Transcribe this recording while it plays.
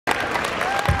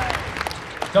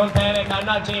Don't panic, I'm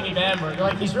not Jamie Bamber. You're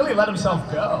like, he's really let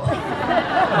himself go.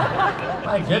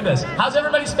 My goodness. How's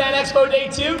everybody's Fan Expo Day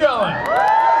 2 going?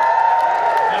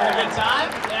 Having a good time?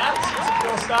 Yeah, see some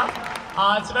cool stuff.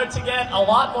 It's about to get a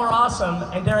lot more awesome,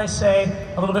 and dare I say,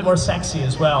 a little bit more sexy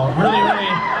as well.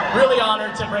 Really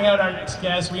honored to bring out our next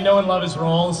guest. We know and love his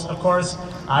roles, of course.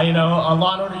 You know, on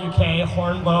Law & Order UK,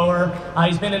 Hornblower.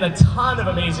 He's been in a ton of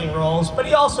amazing roles, but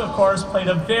he also, of course, played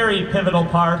a very pivotal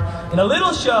part in a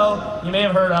little show you may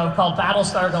have heard of called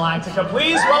Battlestar Galactica.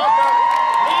 Please welcome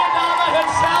Leodama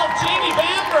himself, Jamie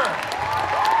Bamber.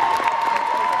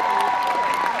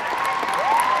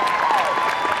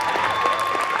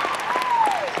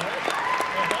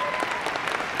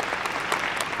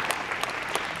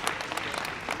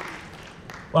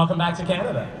 Welcome back to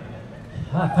Canada.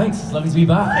 Thanks, it's lovely to be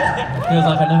back. It feels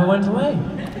like I never went away.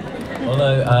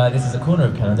 Although this is a corner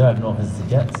of Canada I've not visited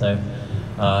yet, so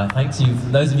thanks to you. For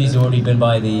those of you who've already been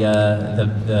by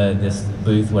this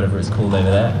booth, whatever it's called over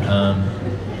there,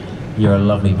 you're a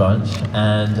lovely bunch,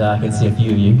 and I can see a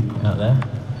few of you out there.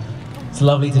 It's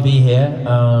lovely to be here.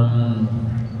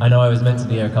 I know I was meant to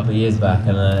be here a couple of years back,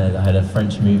 and I had a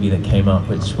French movie that came up,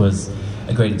 which was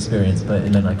a great experience, but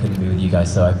it meant I couldn't be with you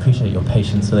guys, so I appreciate your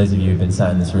patience for those of you who've been sat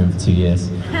in this room for 2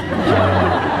 years.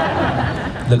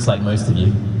 Looks like most of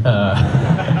you.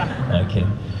 No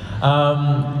kidding.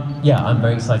 Yeah, I'm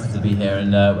very excited to be here,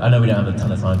 and I know we don't have a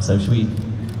ton of time, so should we?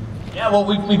 Yeah, well,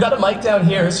 we've got a mic down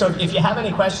here, so if you have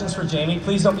any questions for Jamie,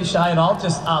 please don't be shy at all.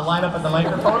 Just line up at the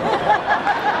microphone.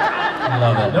 I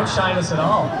love it. No shyness at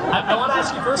all. I want to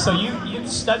ask you first, so you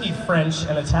studied French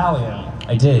and Italian.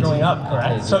 I did. Growing up,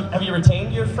 correct? So have you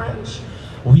retained your French?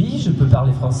 Oui, je peux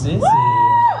parler français.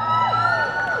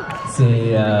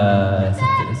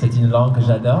 C'est une langue que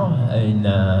j'adore,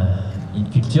 une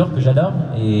culture que j'adore,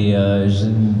 et je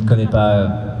ne connais pas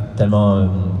tellement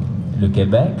le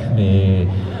Québec, mais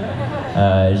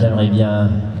j'aimerais bien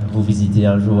vous visiter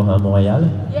un jour à Montréal.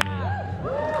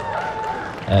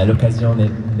 L'occasion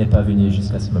n'est pas venue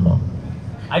jusqu'à ce moment.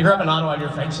 I grew up in Ottawa, your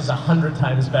French is 100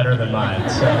 times better than mine.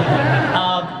 So,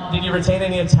 did you retain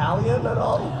any Italian at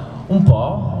all? Un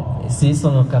po', sì,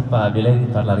 sono capabile di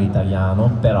parlare italiano,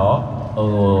 però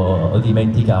ho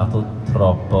dimenticato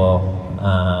troppo.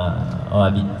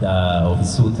 Ho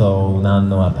vissuto un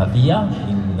anno a Pavia,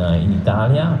 in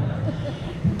Italia,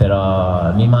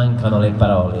 però mi mancano le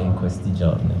parole in questi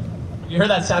giorni. You heard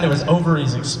that sound? It was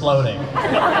ovaries exploding in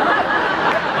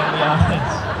the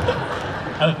audience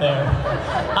out there.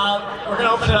 We're going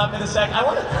to open it up in a sec. I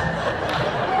want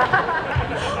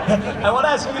to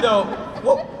ask you though,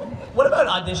 what about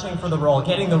auditioning for the role,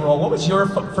 getting the role? What was your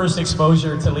first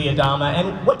exposure to Leodama,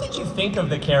 and what did you think of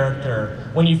the character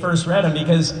when you first read him?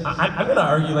 Because I'm going to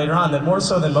argue later on that more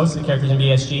so than most of the characters in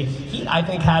BSG, he, I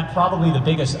think, had probably the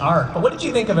biggest arc. But what did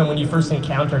you think of him when you first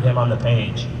encountered him on the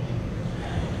page?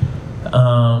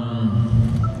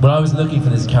 Well, I was looking for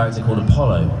this character called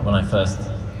Apollo when I first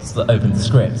opened the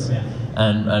script,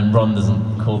 and Ron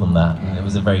doesn't call them that, and it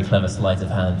was a very clever sleight of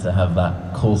hand to have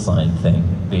that call sign thing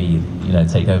be, you know,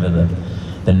 take over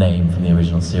the name from the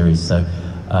original series. So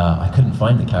I couldn't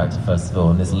find the character first of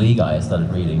all, and this Lee guy I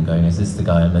started reading, going, is this the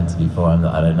guy I'm meant to be for?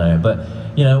 I don't know. But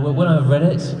you know, when I read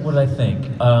it, what did I think?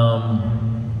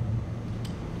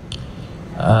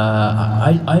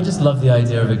 I just love the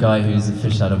idea of a guy who's a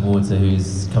fish out of water,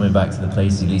 who's coming back to the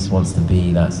place he least wants to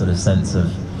be, that sort of sense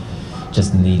of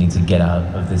just needing to get out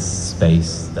of this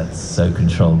space that's so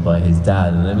controlled by his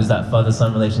dad. And it was that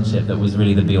father-son relationship that was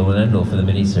really the be-all and end-all for the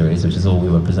miniseries, which is all we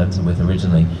were presented with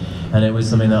originally. And it was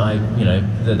something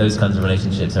that those kinds of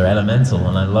relationships are elemental,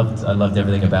 and I loved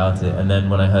everything about it. And then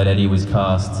when I heard Eddie was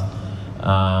cast,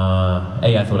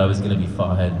 I thought I was going to be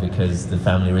fired because the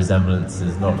family resemblance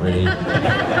is not really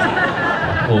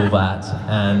all that,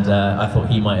 and I thought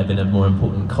he might have been a more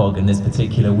important cog in this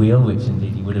particular wheel, which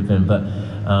indeed he would have been, but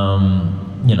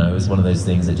you know, it was one of those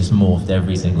things that just morphed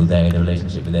every single day. The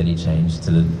relationship with Eddie changed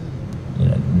to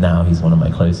now he's one of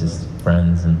my closest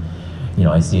friends, and you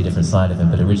know, I see a different side of him,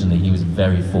 but originally he was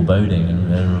very foreboding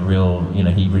and real, you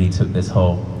know, he really took this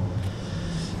whole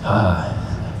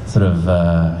sort of,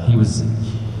 he was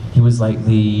like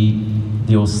the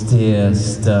austere,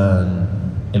 stern,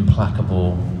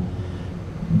 implacable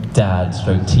dad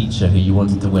stroke teacher who you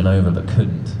wanted to win over but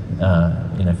couldn't,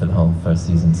 you know, for the whole first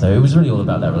season. So it was really all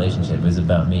about that relationship. It was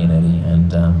about me and Eddie,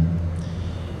 and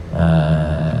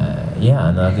yeah,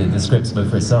 and the script spoke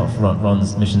for itself.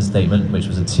 Ron's mission statement, which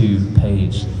was a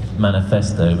 2-page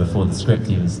manifesto before the script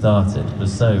even started,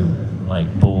 was so like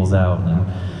balls out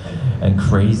and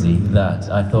crazy that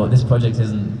I thought this project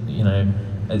isn't, you know,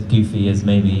 as goofy as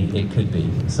maybe it could be.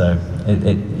 So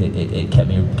it kept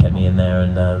me in there,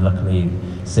 and luckily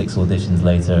 6 auditions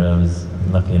later I was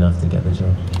lucky enough to get the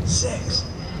job. 6?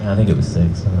 Yeah, I think it was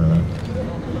 6, I don't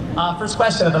know. First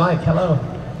question of the night, hello.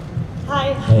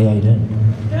 Hi. Hey, how you doing?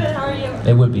 Good, how are you?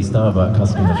 It would be Starbuck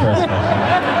asking the first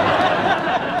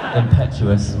question.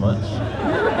 Impetuous much.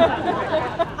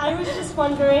 I was just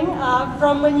wondering,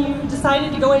 from when you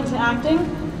decided to go into acting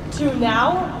to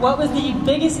now, what was the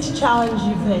biggest challenge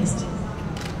you faced?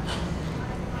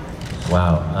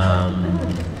 Wow.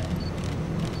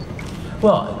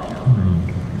 Well,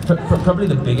 probably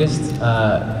the biggest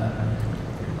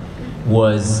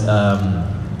was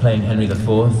playing Henry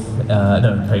IV,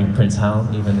 playing Prince Hal,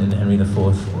 even in Henry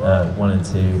IV 1 and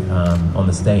 2 on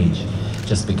the stage,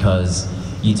 just because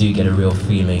you do get a real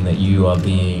feeling that you are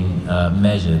being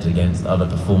measured against other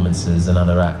performances and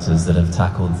other actors that have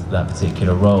tackled that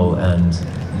particular role and,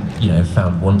 you know,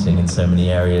 found wanting in so many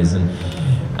areas. And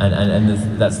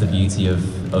that's the beauty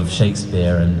of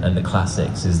Shakespeare and the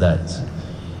classics, is that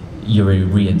you're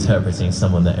reinterpreting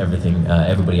someone that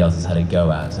everybody else has had a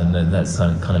go at, and that's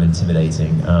kind of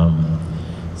intimidating.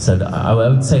 So I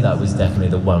would say that was definitely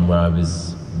the one where I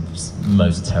was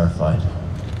most terrified,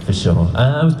 for sure. And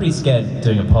I was pretty scared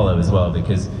doing Apollo as well,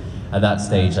 because at that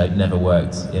stage I'd never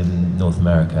worked in North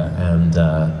America, and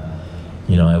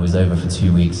you know, I was over for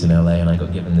 2 weeks in LA, and I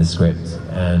got given the script,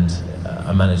 and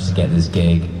I managed to get this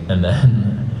gig, and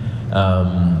then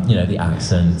you know, the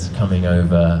accent coming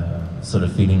over, sort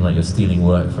of feeling like you're stealing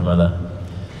work from other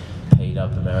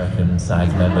paid-up American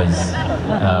SAG members.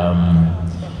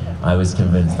 I was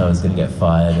convinced I was going to get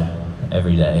fired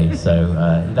every day, so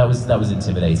that was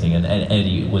intimidating, and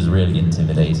Eddie was really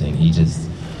intimidating. He just,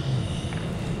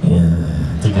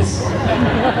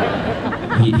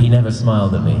 he never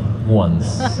smiled at me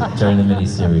once during the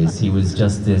miniseries. He was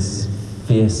just this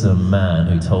fearsome man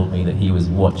who told me that he was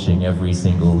watching every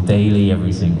single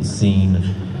scene,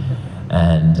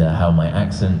 and how my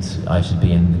accent, I should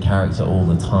be in the character all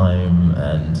the time,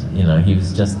 and you know, he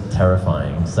was just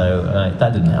terrifying. So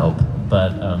that didn't help,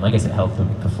 but I guess it helped the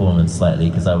performance slightly,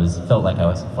 because I felt like I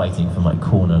was fighting for my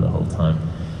corner the whole time.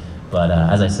 But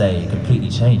as I say, it completely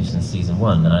changed in season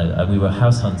 1. We were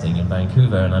house hunting in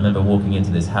Vancouver, and I remember walking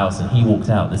into this house, and he walked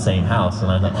out the same house,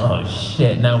 and I thought, oh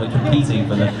shit, now we're competing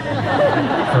for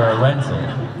a rental.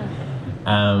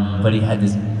 But he had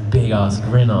this big ass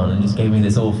grin on and just gave me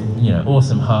this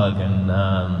awesome hug, and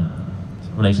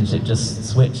relationship just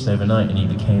switched overnight, and he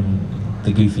became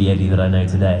the goofy Eddie that I know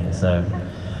today. So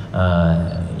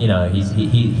you know,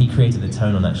 he created the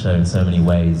tone on that show in so many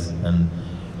ways, and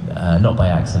not by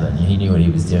accident. He knew what he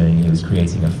was doing. He was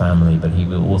creating a family, but he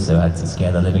also had to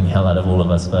scare the living hell out of all of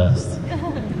us first.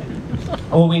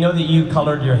 Well, we know that you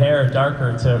colored your hair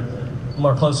darker to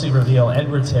more closely reveal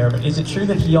Edward's hair, but is it true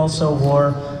that he also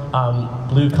wore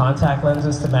blue contact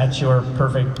lenses to match your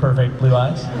perfect blue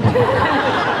eyes?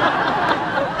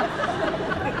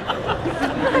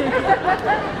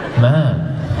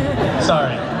 Man.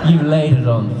 Sorry. You laid it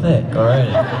on thick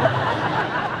already.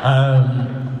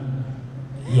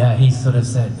 Yeah, he sort of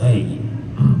said, hey,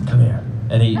 come here.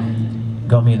 And he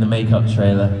got me in the makeup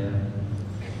trailer.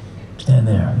 Stand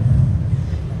there.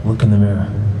 Look in the mirror.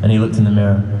 And he looked in the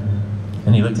mirror.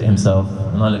 And he looked at himself.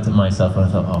 And I looked at myself, and I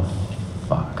thought, oh,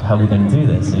 fuck, how are we going to do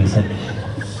this? And he said,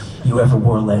 you ever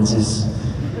wore lenses?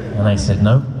 And I said,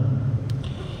 no.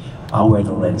 I'll wear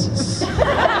the lenses.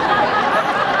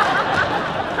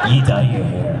 You dye your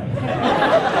hair.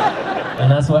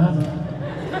 And that's what happened.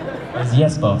 It was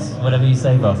yes, boss. Whatever you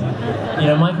say, boss. You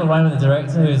know, Michael Ryman, the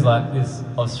director, who's like this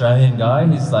Australian guy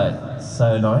who's like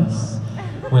so nice,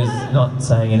 was not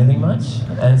saying anything much.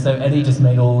 And so Eddie just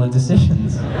made all the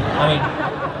decisions. I mean,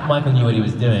 Michael knew what he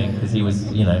was doing, because he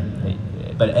was, you know,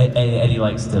 but Eddie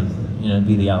likes to, you know,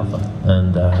 be the alpha,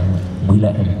 and we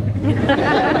let him.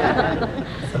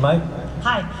 So Mike?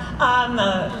 Hi.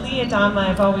 Leah Dama,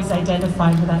 I've always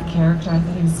identified with that character. I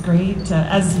thought he was great.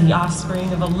 As the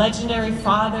offspring of a legendary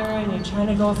father, and you're trying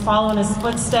to go follow in his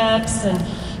footsteps and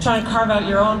trying to carve out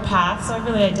your own path. So I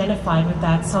really identified with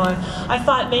that. So I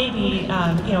thought maybe,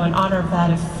 you know, in honor of that,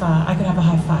 if I could have a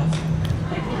high five.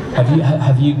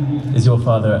 Is your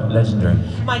father legendary?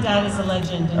 My dad is a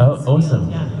legend. Oh, awesome.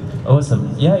 Yeah.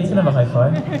 Awesome. Yeah, you can have a high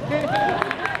five.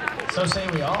 So say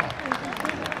we all.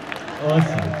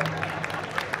 Awesome.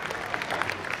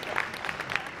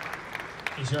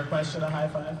 Is your question a high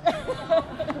five?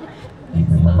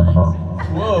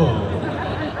 Whoa.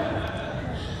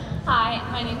 Hi,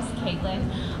 my name is Caitlin.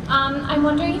 I'm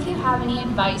wondering if you have any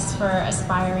advice for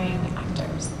aspiring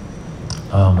actors.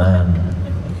 Oh man.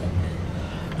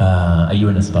 Are you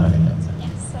an aspiring actor?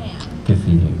 Yes, I am. Good for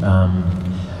you.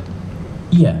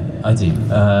 Yeah, I do.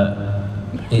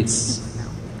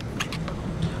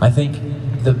 I think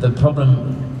the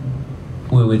problem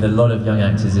with a lot of young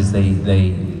actors is they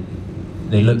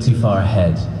look too far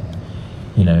ahead,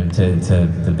 you know, to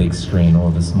the big screen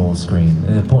or the small screen.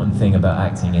 The important thing about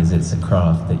acting is it's a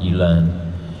craft that you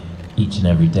learn each and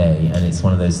every day, and it's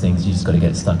one of those things you just got to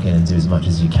get stuck in and do as much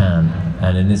as you can.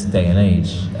 And in this day and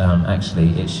age, actually,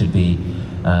 it should be,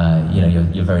 you know,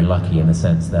 you're very lucky in the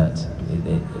sense that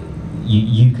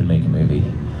you can make a movie.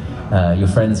 Your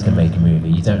friends can make a movie.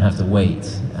 You don't have to wait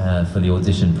for the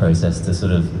audition process to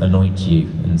sort of anoint you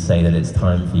and say that it's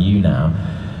time for you now.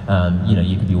 You know,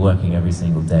 you could be working every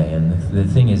single day, and the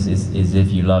thing is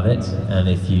if you love it and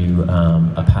if you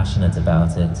are passionate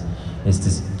about it, is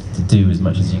to do as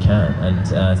much as you can and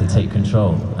to take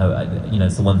control. You know,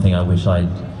 it's the one thing I wish I'd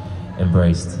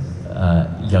embraced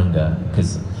younger,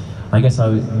 because I guess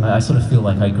I sort of feel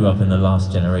like I grew up in the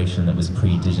last generation that was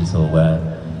pre-digital, where,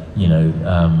 you know,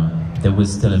 there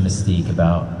was still a mystique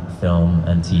about film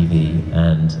and TV,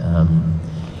 and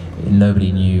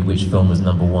nobody knew which film was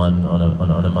 #1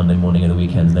 on a Monday morning of the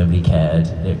weekends. Nobody cared.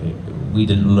 We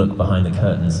didn't look behind the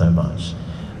curtain so much.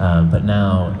 But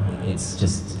now it's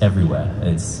just everywhere.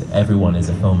 Everyone is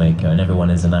a filmmaker, and everyone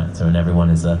is an actor, and everyone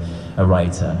is a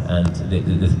writer. And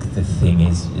the thing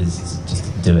is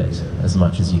just do it as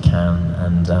much as you can.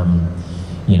 And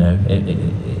you know,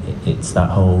 it's that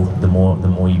whole the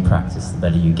more you practice, the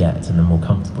better you get, and the more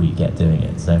comfortable you get doing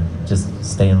it. So just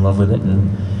stay in love with it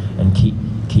and keep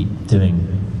doing.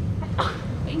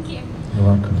 Thank you. You're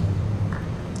welcome.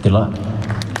 Good luck.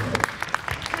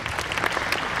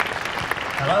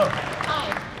 Hello.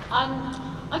 Hi.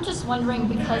 I'm just wondering,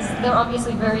 because they're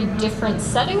obviously very different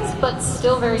settings, but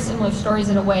still very similar stories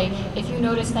in a way, if you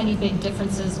noticed any big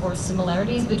differences or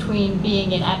similarities between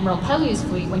being in Admiral Pelew's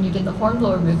fleet when you did the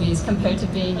Hornblower movies compared to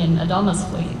being in Adama's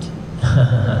fleet.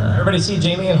 Everybody see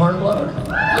Jamie and Hornblower?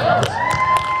 Yes.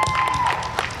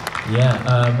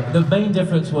 Yeah, the main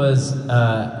difference was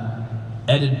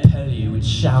Ed Pellew would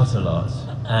shout a lot,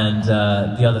 and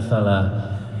the other fella,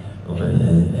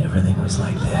 everything was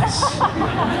like this.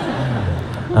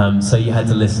 So you had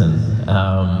to listen.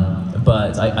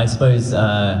 But I suppose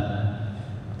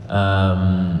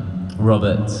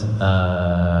Robert,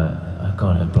 oh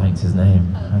God, I blanked his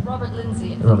name. Robert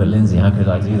Lindsay. Robert Lindsay, how could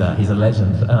I do that? He's a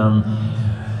legend.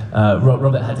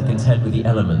 Robert had to contend with the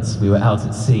elements. We were out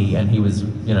at sea, and he was,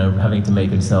 you know, having to make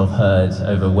himself heard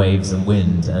over waves and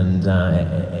wind, and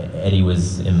Eddie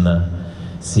was in the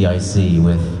CIC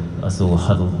with us all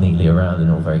huddled neatly around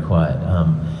and all very quiet.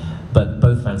 But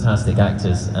both fantastic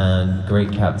actors and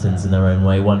great captains in their own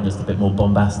way. One just a bit more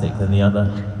bombastic than the other.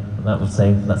 That would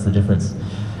say that's the difference.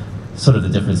 Sort of the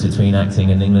difference between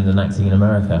acting in England and acting in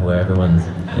America, where everyone's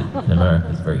in America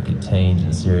is very contained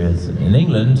and serious. In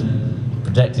England,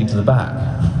 projecting to the back,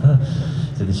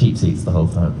 to the cheap seats the whole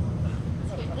time.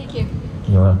 That's good. Thank you.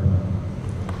 You're welcome.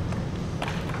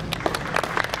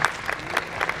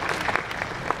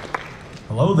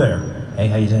 Hello there. Hey,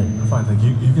 how you doing? I'm fine, thank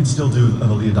you. You can still do the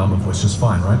Leah Dahmer voice just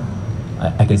fine, right?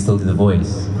 I can still do the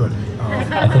voice. Good.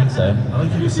 I think so. I'd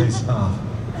like you to say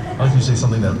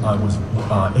something that I was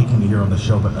aching to hear on the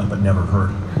show, but never heard.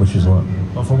 Which is what?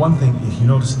 Well, for one thing, if you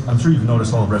notice, I'm sure you've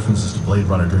noticed all the references to Blade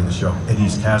Runner during the show.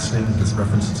 Eddie's casting, there's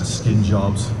references to skin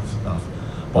jobs,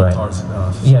 Baltar's,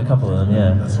 yeah, a couple of them,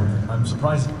 yeah. that sort of thing. I'm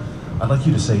surprised. I'd like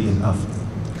you to say in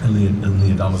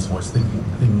Leah Dahmer's voice,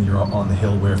 thinking you're on the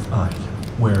hill where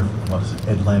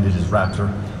Ed landed his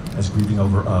raptor as grieving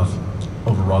over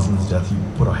Rosalind's death. You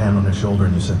put a hand on his shoulder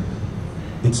and you said,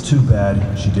 "It's too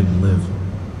bad she didn't live,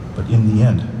 but in the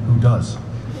end, who does?"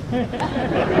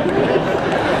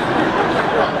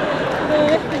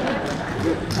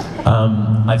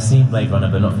 I've seen Blade Runner,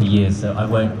 but not for years, so I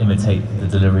won't imitate the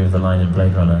delivery of the line in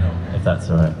Blade Runner, if that's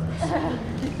all right.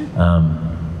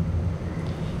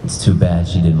 It's too bad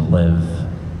she didn't live,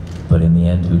 but in the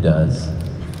end, who does?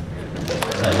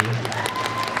 Thank you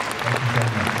so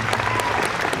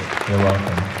much. You're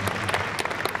welcome.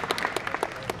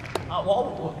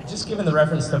 Well, just given the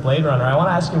reference to Blade Runner, I want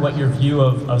to ask you what your view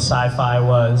of sci-fi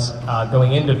was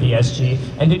going into PSG,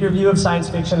 and did your view of science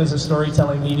fiction as a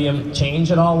storytelling medium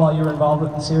change at all while you were involved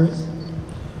with the series?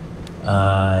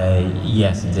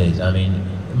 Yes, it did. I mean,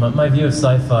 my view of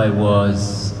sci-fi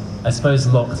was, I suppose,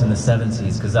 locked in the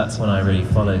 70s, because that's when I really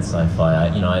followed sci-fi.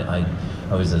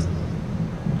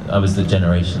 I was the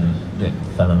generation that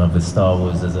fell in love with Star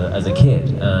Wars as a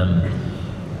kid,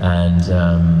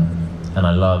 and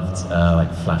I loved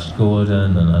like Flash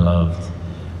Gordon, and I loved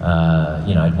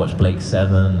I'd watch Blake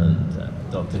Seven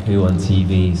and Doctor Who on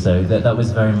TV. So that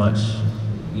was very much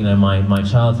my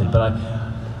childhood. But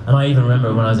And I even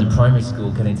remember when I was in primary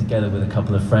school getting together with a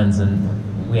couple of friends,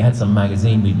 and we had some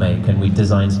magazine we'd make, and we'd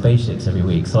design spaceships every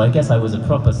week. So I guess I was a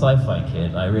proper sci-fi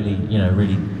kid. I really,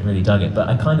 really dug it. But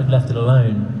I kind of left it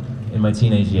alone in my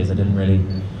teenage years. I didn't really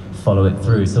follow it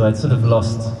through. So I'd sort of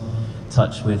lost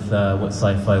touch with what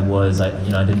sci-fi was. I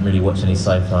didn't really watch any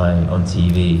sci-fi on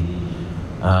TV.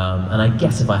 And I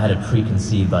guess if I had a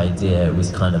preconceived idea, it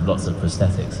was kind of lots of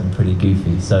prosthetics and pretty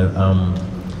goofy. So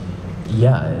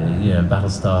yeah,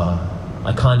 Battlestar.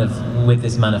 I kind of, with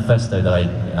this manifesto that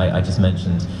I just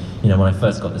mentioned, when I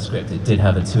first got the script, it did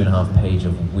have a 2.5 page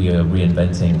of we are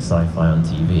reinventing sci-fi on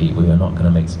TV. We are not going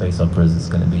to make space operas. It's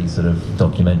going to be sort of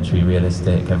documentary,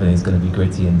 realistic. Everything's going to be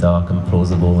gritty and dark and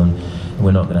plausible, and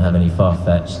we're not going to have any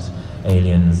far-fetched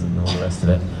aliens and all the rest of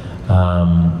it.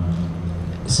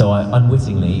 So I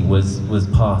unwittingly was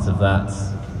part of that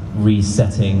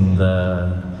resetting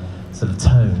the sort of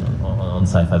tone on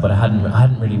sci-fi, but I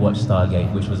hadn't really watched Stargate,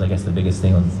 which was, I guess, the biggest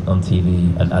thing on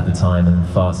TV at the time, and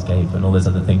Farscape and all those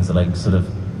other things that I sort of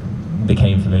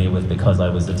became familiar with because I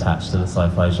was attached to the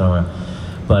sci-fi genre.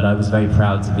 But I was very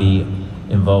proud to be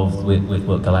involved with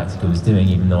what Galactica was doing,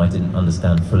 even though I didn't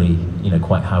understand fully,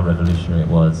 quite how revolutionary it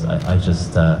was. I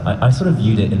sort of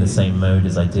viewed it in the same mode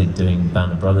as I did doing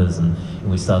Band of Brothers, and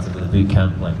we started with a boot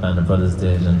camp like Band of Brothers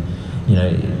did, and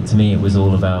to me it was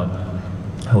all about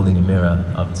holding a mirror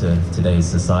up to today's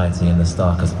society in the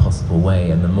starkest possible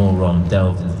way. And the more Ron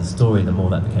delved into the story, the more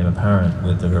that became apparent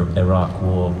with the Iraq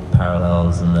War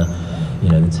parallels and the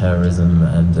terrorism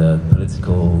and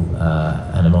political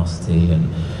animosity and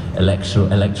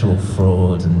electoral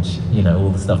fraud and all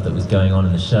the stuff that was going on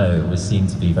in the show. It was seen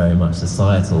to be very much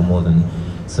societal more than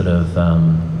sort of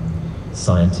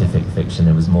scientific fiction.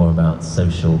 It was more about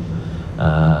social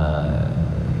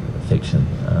fiction,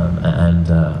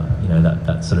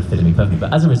 that sort of fitted me perfectly.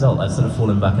 But as a result, I've sort of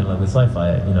fallen back in love with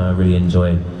sci-fi. I really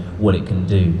enjoy what it can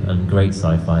do, and great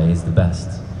sci-fi is the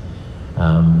best.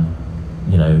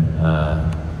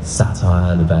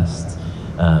 Satire, the best.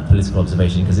 Political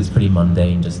observation, because it's pretty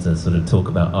mundane just to sort of talk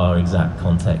about our exact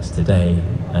context today,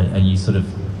 and you sort of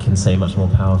can say much more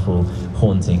powerful,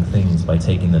 haunting things by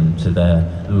taking them to their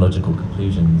logical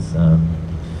conclusions.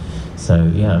 So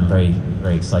yeah, I'm very,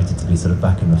 very excited to be sort of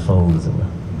back in the fold, as it were.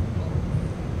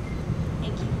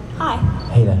 Thank you. Hi.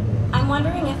 Hey there. I'm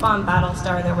wondering if on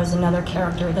Battlestar there was another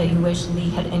character that you wish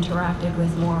Lee had interacted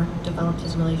with more, developed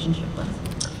his relationship with.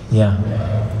 Yeah.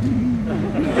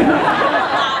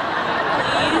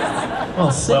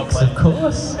 Well, 6, of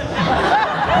course.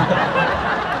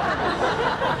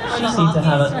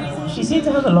 She seemed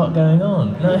to have a lot going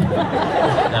on.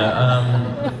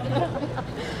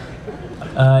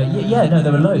 No,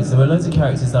 there were loads. There were loads of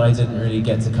characters that I didn't really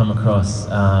get to come across.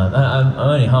 I'm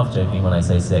only half joking when I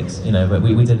say 6, but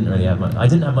we didn't really have much. I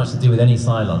didn't have much to do with any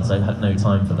Cylons. I had no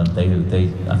time for them.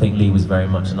 I think Lee was very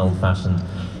much an old-fashioned,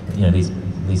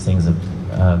 these things are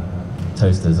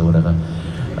toasters or whatever.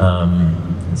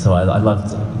 So I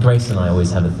loved Grace, and I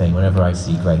always have a thing. Whenever I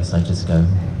see Grace, I just go,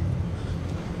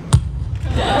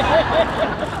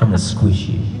 I'm gonna squish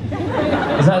you.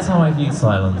 Because that's how I viewed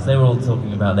Cylons. They were all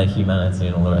talking about their humanity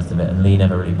and all the rest of it, and Lee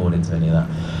never really bought into any of that.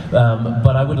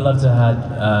 But I would love to have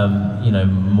had,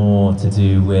 more to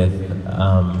do with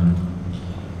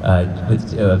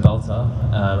Baltar.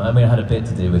 I mean, I had a bit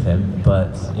to do with him,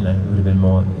 but it would have been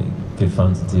more good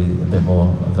fun to do a bit more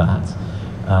of that.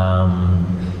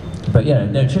 But yeah,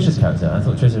 no, Trisha's character, I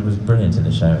thought Trisha was brilliant in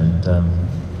the show, and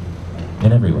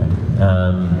in every way.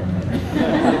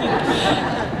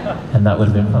 And that would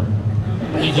have been fun.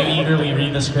 Did you eagerly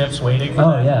read the scripts waiting for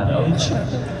that page?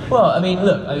 Well, I mean,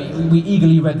 look, we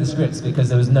eagerly read the scripts because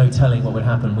there was no telling what would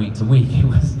happen week to week.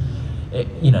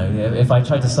 If I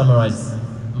tried to summarize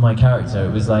my character,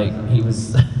 it was like, he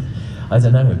was, I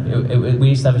don't know, we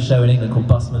used to have a show in England called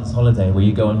Busman's Holiday, where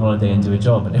you go on holiday and do a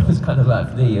job, and it was kind of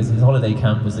like his holiday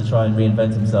camp was to try and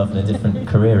reinvent himself in a different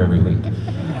career every week.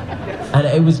 And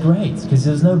it was great, because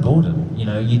there was no boredom,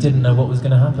 you didn't know what was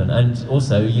going to happen, and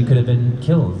also you could have been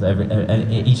killed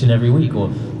each and every week,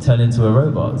 or turned into a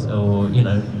robot, or,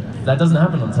 that doesn't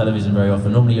happen on television very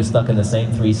often. Normally you're stuck in the same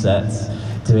 3 sets,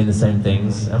 doing the same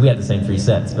things, and we had the same 3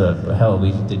 sets, but hell,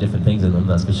 we did different things in them,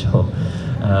 that's for sure.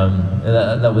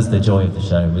 That was the joy of the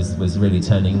show, was really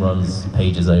turning Ron's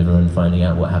pages over and finding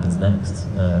out what happens next.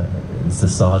 It's the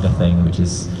saga thing, which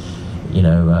is,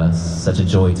 such a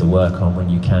joy to work on when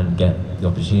you can get the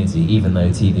opportunity, even though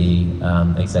TV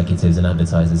executives and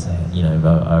advertisers,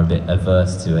 are a bit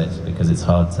averse to it, because it's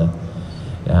hard to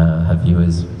have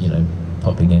viewers,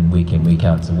 popping in, week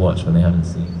out to watch when they haven't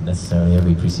seen necessarily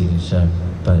every preceding show.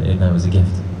 But that was a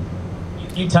gift.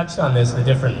 you touched on this, the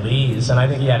different Lees, and I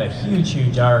think he had a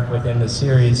huge arc within the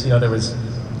series. You know, there was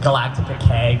Galactica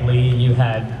Cag Lee, you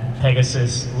had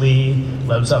Pegasus Lee,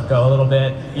 let himself go a little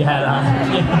bit. You had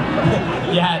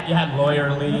you had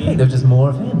Lawyer Lee. I think there's just more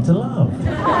of him to love.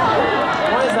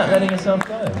 Why is that letting yourself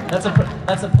go?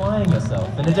 That's applying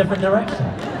yourself in a different direction.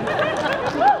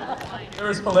 There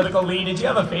was Political Lee. Did you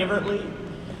have a favorite Lee?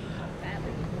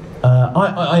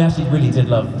 I actually really did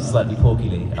love Slightly Porky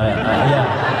Lee.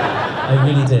 Yeah, I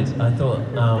really did. I thought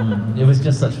it was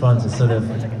just such fun to sort of.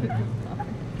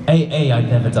 I'd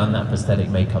never done that prosthetic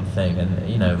makeup thing, and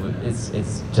you know, it's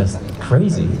just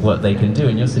crazy what they can do.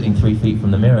 And you're sitting 3 feet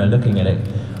from the mirror, looking at it,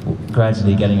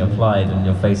 gradually getting applied, and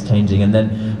your face changing, and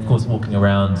then, of course, walking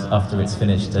around after it's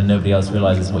finished, and nobody else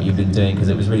realizes what you've been doing, because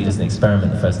it was really just an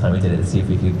experiment the first time we did it to see if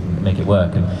we could make it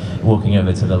work. And walking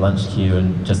over to the lunch queue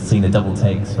and just seeing the double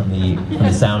takes from the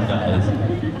sound guys.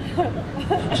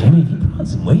 Jimmy, have you put on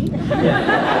some weight?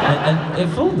 And it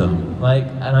fooled them. Like,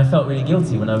 and I felt really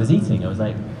guilty when I was eating. I was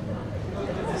like,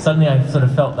 suddenly I sort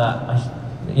of felt that,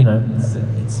 you know,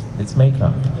 it's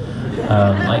makeup.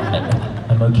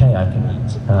 I'm okay. I can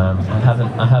eat.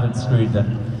 I haven't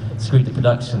screwed the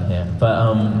production here.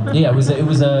 But yeah, it was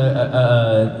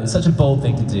such a bold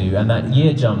thing to do, and that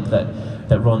year jump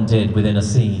that Ron did within a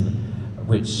scene,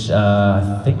 which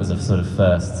I think was a sort of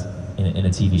first in a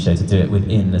TV show to do it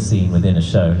within a scene, within a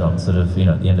show, not sort of, you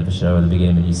know, at the end of a show or the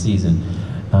beginning of a new season.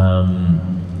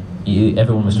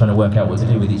 Everyone was trying to work out what to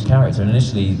do with each character, and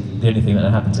initially the only thing that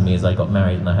had happened to me is I got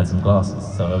married and I had some glasses,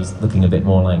 so I was looking a bit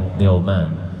more like the old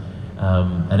man.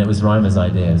 And it was Reimer's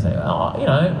idea. It was like, oh, you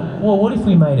know, well, what if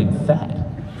we made him fat?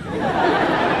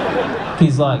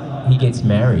 Because like, he gets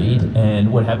married,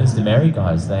 and what happens to married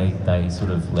guys? They sort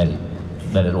of let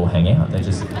it all hang out. They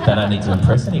don't need to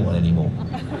impress anyone anymore.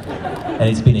 And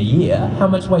it's been a year. How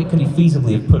much weight could he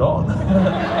feasibly have put on?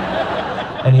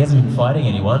 And he hasn't been fighting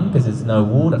anyone because there's no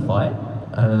war to fight.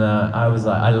 And I was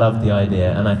like, I love the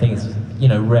idea, and I think it's, you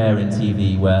know, rare in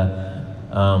TV where,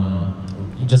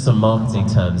 just on marketing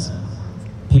terms,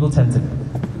 people tend to,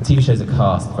 TV shows are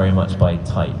cast very much by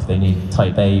type. They need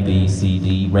type A, B, C,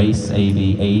 D, race A,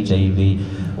 B, age A, B,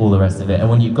 all the rest of it. And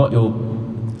when you've got your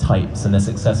types and they're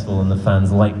successful and the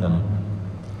fans like them,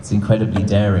 it's incredibly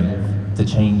daring to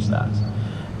change that.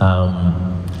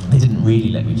 They didn't really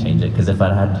let me change it, because if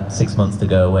I'd had 6 months to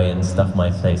go away and stuff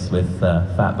my face with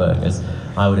fat burgers,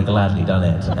 I would have gladly done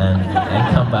it and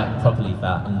come back properly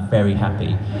fat and very happy.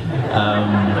 Would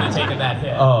have taken that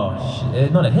hit? Oh,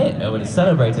 not a hit. I would have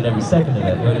celebrated every second of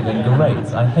it. It would have been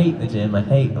great. I hate the gym. I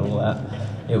hate all that.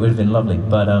 It would have been lovely.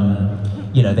 But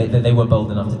you know, they were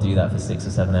bold enough to do that for 6 or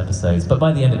 7 episodes. But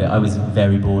by the end of it, I was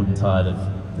very bored and tired of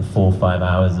the 4 or 5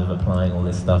 hours of applying all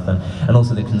this stuff, and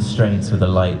also the constraints with the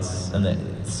lights and the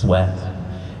sweat,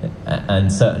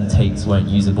 and certain takes weren't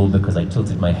usable because I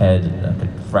tilted my head and I could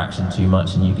fraction too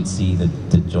much and you could see the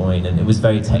join, and it was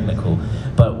very technical.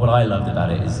 But what I loved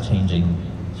about it is changing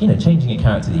a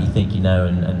character that you think you know,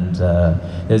 and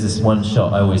there's this one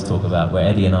shot I always talk about where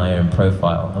Eddie and I are in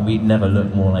profile, and we never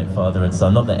look more like father and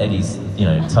son. Not that Eddie's, you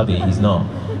know, tubby, he's not,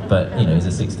 but you know, he's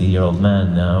a 60-year-old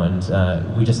man now, and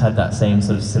we just had that same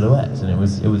sort of silhouette, and it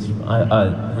was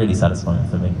really satisfying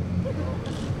for me.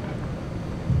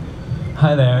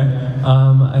 Hi there.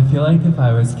 I feel like if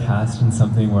I was cast in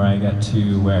something where I get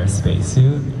to wear a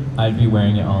spacesuit, I'd be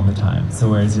wearing it all the time. So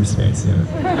where's your spacesuit?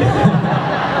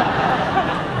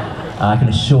 I can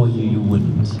assure you, you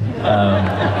wouldn't.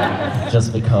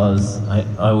 Just because I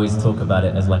always talk about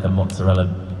it as like a mozzarella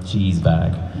cheese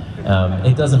bag.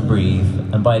 It doesn't breathe,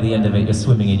 and by the end of it, you're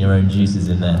swimming in your own juices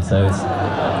in there. So it's,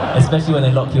 especially when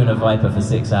they lock you in a Viper for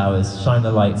 6 hours, shine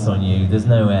the lights on you, there's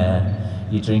no air.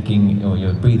 You're drinking, or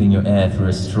you're breathing your air through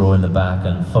a straw in the back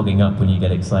and fogging up when you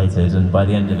get excited, and by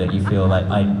the end of it you feel like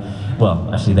well,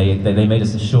 actually they made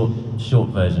us a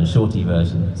shorty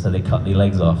version, so they cut the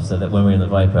legs off so that when we're in the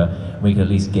Viper, we could at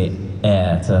least get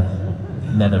air to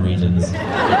nether regions.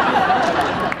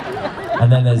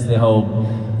 And then there's the whole,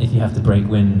 if you have to break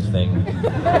wind thing.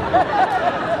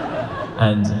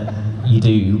 And you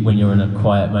do when you're in a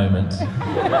quiet moment.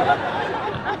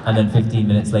 And then 15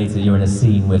 minutes later, you're in a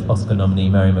scene with Oscar nominee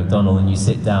Mary McDonnell, and you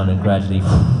sit down and gradually...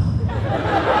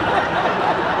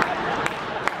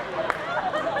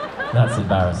 That's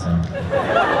embarrassing.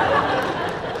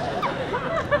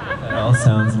 That all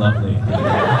sounds lovely.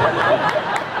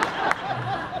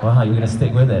 Wow, you're going to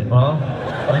stick with it. Well,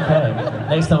 okay.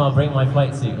 Next time I'll bring my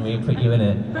flight suit and we put you in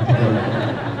it.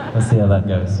 Let's see how that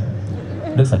goes.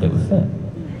 Looks like it would fit.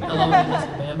 Hello,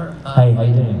 Mr. Bamber. Hey, how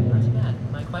you doing?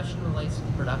 My question relates to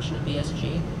the production of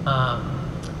BSG.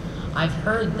 I've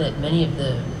heard that many of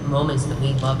the moments that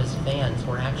we love as fans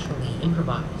were actually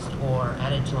improvised or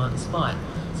added to on the spot.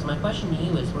 So my question to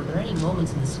you is, were there any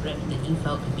moments in the script that you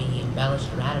felt could be embellished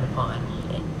or added upon,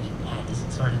 and you had to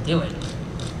sort of do it?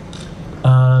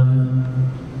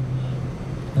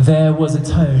 There was a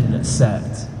tone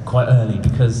set quite early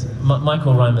because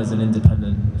Michael Reimer's an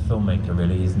independent filmmaker,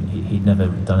 really. He'd never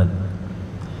done it.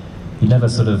 He'd never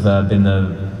sort of been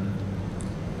the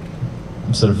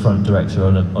sort of front director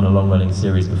on a long-running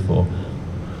series before.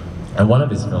 And one of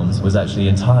his films was actually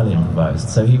entirely improvised,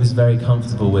 so he was very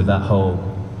comfortable with that whole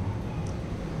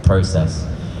process.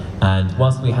 And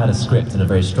whilst we had a script and a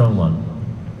very strong one,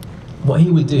 what he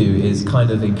would do is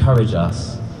kind of encourage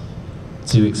us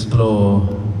to explore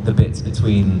the bits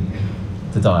between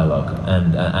the dialogue.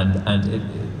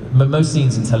 Most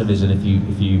scenes in television, if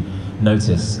you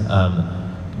notice,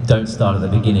 don't start at the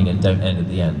beginning and don't end at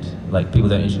the end. Like, people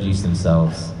don't introduce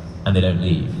themselves and they don't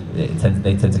leave. They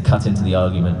tend to cut into the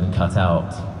argument and cut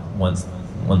out once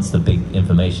the big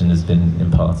information has been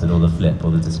imparted, or the flip,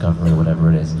 or the discovery, or whatever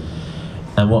it is.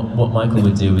 And what Michael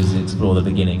would do is explore the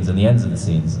beginnings and the ends of the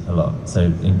scenes a lot,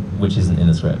 which isn't in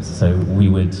the script. So we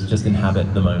would just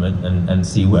inhabit the moment and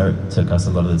see where it took us a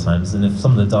lot of the times. And if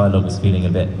some of the dialogue was feeling a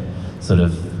bit sort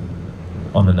of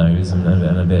on the nose and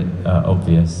a bit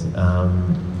obvious,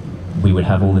 we would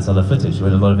have all this other footage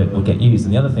where a lot of it would get used.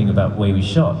 And the other thing about the way we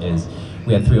shot is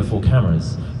we had 3 or 4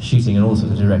 cameras shooting in all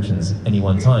sorts of directions any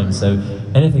one time. So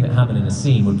anything that happened in a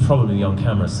scene would probably be on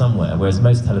camera somewhere, whereas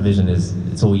most television is,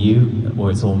 it's all you or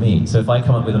it's all me. So if I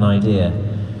come up with an idea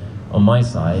on my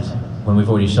side, when we've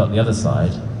already shot the other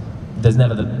side, there's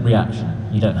never the reaction.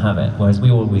 You don't have it. Whereas we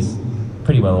always,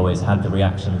 pretty well always had the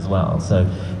reaction as well. So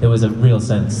there was a real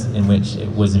sense in which it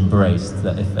was embraced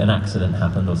that if an accident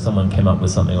happened or someone came up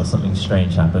with something or something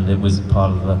strange happened, it was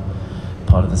part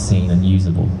of the scene and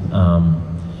usable.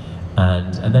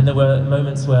 And then there were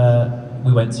moments where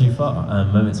we went too far,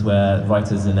 moments where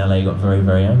writers in LA got very,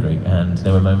 very angry, and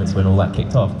there were moments when all that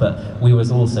kicked off. But we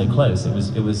was all so close. There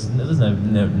was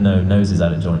no noses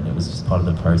out of joint. It was just part of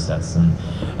the process.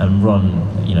 And Ron,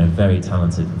 you know, very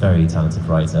talented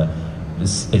writer,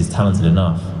 is talented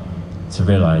enough to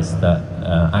realize that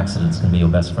accidents can be your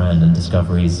best friend, and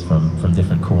discoveries from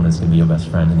different corners can be your best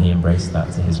friend, and he embraced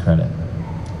that to his credit.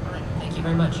 All right, thank you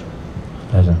very much.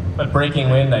 Pleasure. But Breaking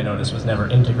Wind, I noticed, was never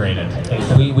integrated.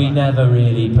 We never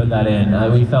really put that in.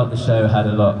 We felt the show had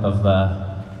a lot of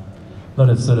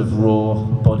sort of raw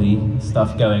body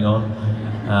stuff going on.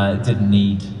 It didn't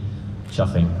need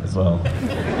chuffing as well.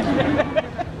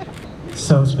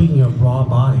 So speaking of raw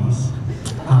bodies,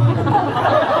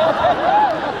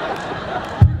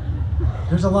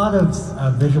 there's a lot of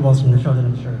visuals from the show that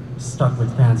I'm sure stuck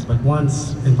with fans, but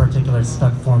one's in particular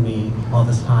stuck for me all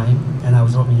this time, and I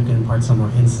was hoping you can impart some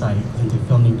more insight into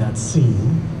filming that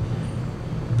scene,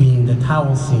 being the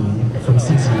towel scene from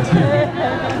season 2.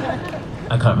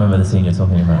 I can't remember the scene you're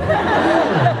talking about.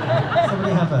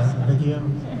 Somebody have a video?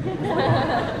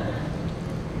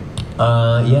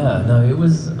 Yeah, no, it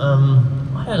was,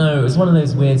 I don't know, it was one of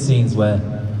those weird scenes where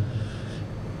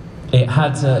it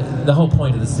had to, the whole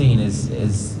point of the scene is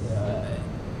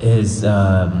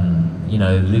you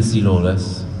know, Lucy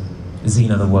Lawless,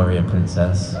 Xena the Warrior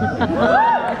Princess.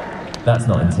 That's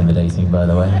not intimidating, by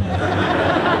the way.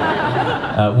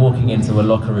 Walking into a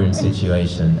locker room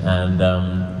situation, and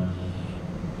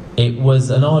it was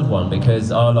an odd one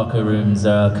because our locker rooms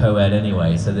are co-ed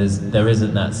anyway, so there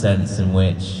isn't that sense in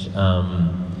which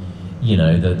you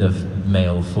know, the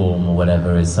male form or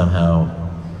whatever is somehow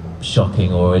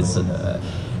shocking, or it's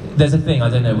there's a thing, I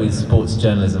don't know, with sports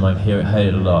journalism, I've heard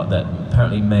it a lot, that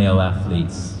apparently male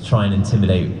athletes try and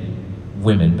intimidate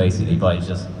women basically by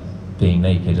just being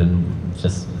naked and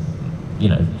just, you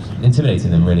know,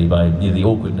 intimidating them really by, you know, the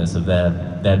awkwardness of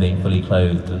their being fully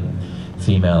clothed and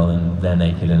female and they're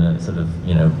naked in a sort of,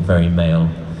 you know, very male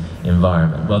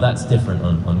environment. Well, that's different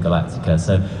on Galactica,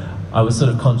 so I was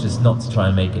sort of conscious not to try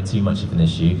and make it too much of an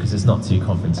issue because it's not too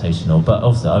confrontational, but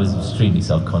also I was extremely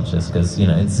self-conscious because, you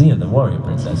know, it's Xena the Warrior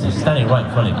Princess, she's standing right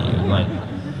in front of you, and, like,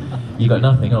 you got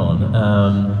nothing on,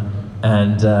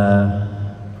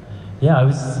 yeah, I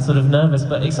was sort of nervous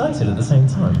but excited at the same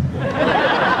time.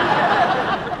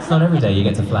 It's not every day you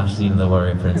get to flash Xena the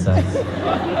Warrior Princess.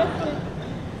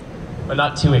 But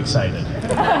not too excited.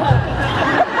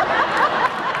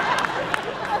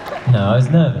 No, I was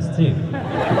nervous too.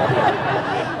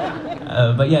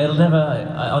 But yeah,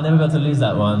 I'll never be able to lose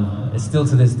that one. It's still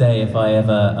to this day, if I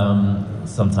ever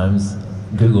sometimes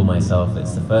Google myself,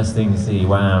 it's the first thing you see,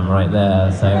 wham, right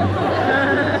there, so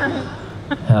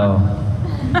hell.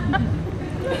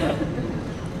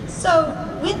 So,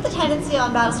 with the tendency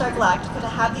on Battlestar Galactica to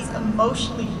have these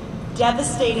emotionally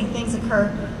devastating things occur,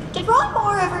 did Ron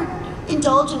Moore ever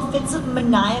indulge in fits of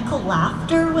maniacal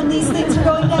laughter when these things were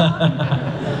going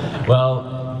down?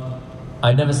 Well,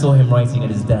 I never saw him writing at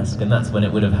his desk, and that's when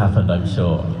it would have happened, I'm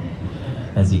sure,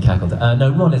 as he cackled.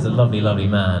 No, Ron is a lovely, lovely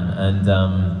man, and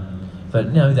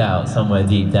but no doubt, somewhere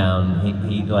deep down,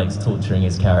 he likes torturing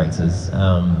his characters.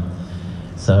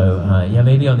 Yeah,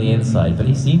 maybe on the inside, but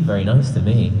he seemed very nice to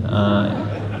me.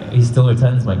 He still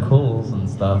returns my calls and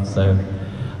stuff, so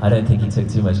I don't think he took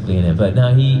too much glee in it. But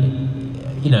no, he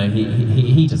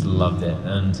just loved it,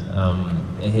 and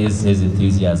his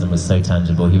enthusiasm was so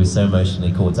tangible. He was so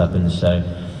emotionally caught up in the show.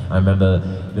 I remember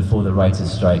before the writers'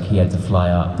 strike, he had to fly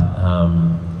up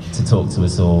to talk to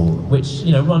us all, which,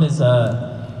 Ron is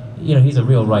he's a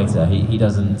real writer. He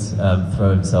doesn't throw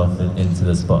himself into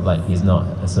the spotlight. He's not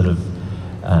a sort of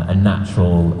a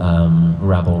natural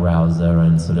rabble-rouser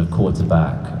and sort of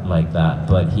quarterback like that,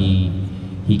 but he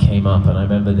came up, and I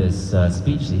remember this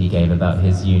speech that he gave about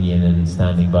his union and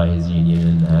standing by his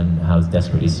union, and how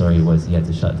desperately sorry he was he had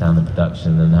to shut down the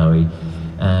production, and how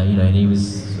and he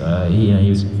was he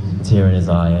was a tear in his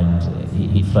eye, and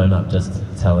he'd flown up just to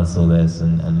tell us all this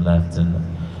and left, and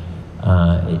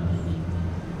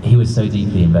he was so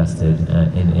deeply invested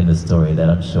in the story that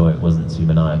I'm sure it wasn't too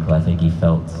maniacal. I think he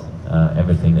felt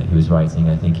everything that he was writing.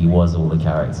 I think he was all the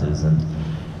characters, and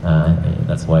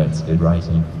that's why it's good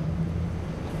writing.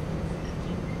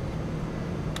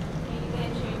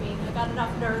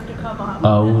 Enough nerve to come up.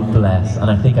 Oh, bless. And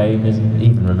I think I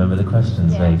even remember the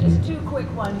questions vaguely. Just two quick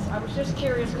ones. I was just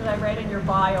curious because I read in your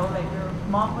bio that your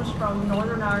mom was from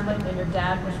Northern Ireland and your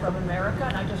dad was from America,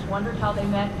 and I just wondered how they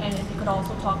met, and if you could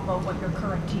also talk about what your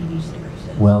current TV series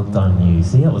is. Well done, you.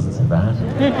 See, that wasn't so bad.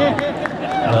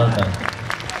 Well done.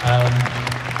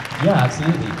 Yeah,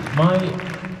 absolutely.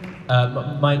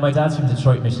 My dad's from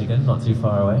Detroit, Michigan, not too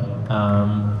far away.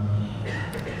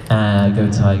 Go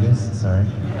Tigers, sorry.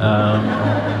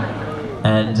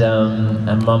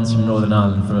 And mum's from Northern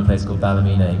Ireland, from a place called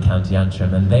Ballymena in County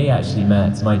Antrim, and they actually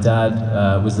met. My dad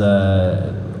was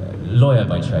a lawyer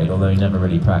by trade, although he never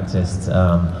really practiced,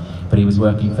 but he was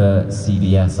working for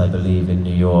CBS, I believe, in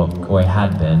New York, or he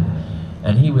had been,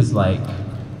 and he was like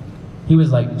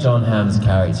John Hamm's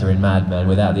character in Mad Men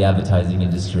without the advertising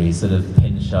industry, sort of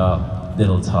pin-sharp,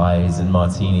 little ties and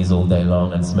martinis all day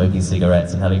long, and smoking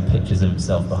cigarettes and having pictures of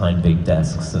himself behind big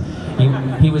desks. So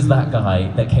he was that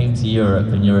guy that came to Europe,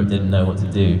 and Europe didn't know what to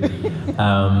do.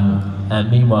 And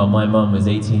meanwhile, my mum was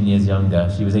 18 years younger.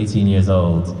 She was 18 years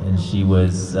old, and she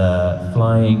was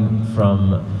flying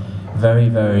from very,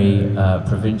 very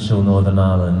provincial Northern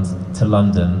Ireland to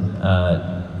London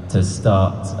to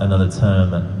start another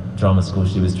term at drama school.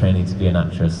 She was training to be an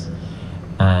actress.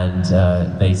 And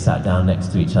they sat down next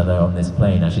to each other on this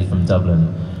plane, actually from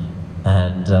Dublin.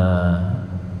 And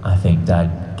I think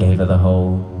Dad gave her the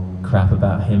whole crap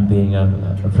about him being a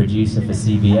producer for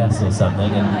CBS or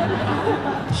something,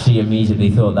 and she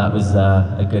immediately thought that was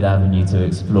a good avenue to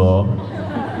explore.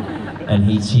 And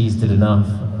he cheesed it enough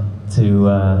to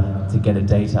get a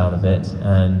date out of it,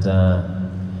 and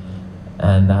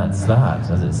that's that,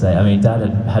 as it say. I mean, Dad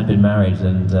had been married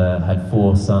and had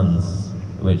 4 sons,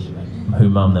 who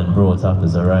Mum then brought up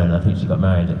as her own. I think she got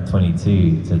married at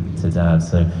 22 to Dad,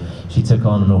 so she took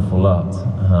on an awful lot,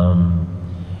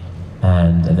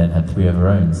 and then had 3 of her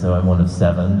own. So I'm one of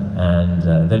 7, and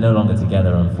they're no longer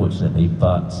together, unfortunately.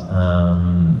 But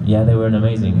yeah, they were an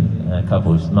amazing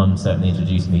couple. Mum certainly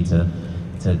introduced me to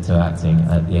acting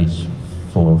at the age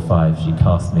 4 or 5. She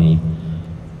cast me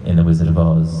in The Wizard of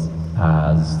Oz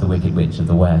as the Wicked Witch of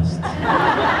the West.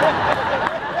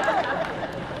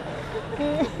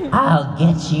 I'll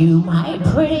get you, my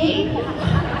pretty,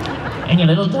 and your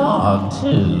little dog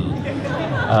too,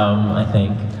 I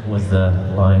think was the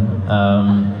line.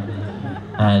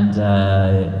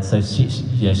 So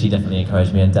she definitely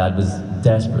encouraged me, and Dad was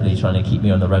desperately trying to keep me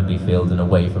on the rugby field and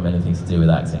away from anything to do with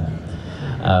acting,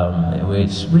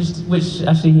 which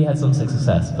actually he had some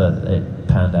success, but it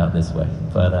panned out this way.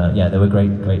 But yeah, they were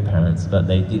great parents, but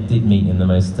they did meet in the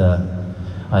most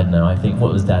I don't know, I think,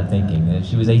 what was Dad thinking? If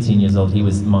she was 18 years old, he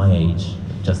was my age,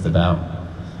 just about.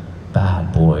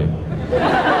 Bad boy.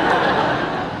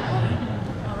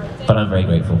 But I'm very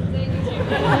grateful.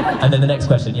 And then the next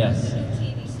question, yes.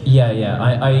 Yeah,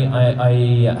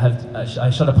 I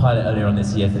shot a pilot earlier on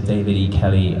this year for David E.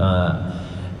 Kelly.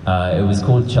 It was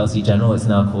called Chelsea General, it's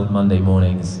now called Monday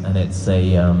Mornings, and it's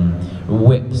a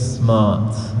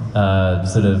whip-smart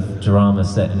sort of drama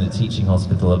set in a teaching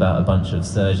hospital about a bunch of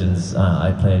surgeons.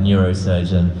 I play a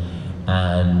neurosurgeon,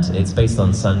 and it's based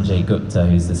on Sanjay Gupta,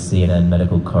 who's the CNN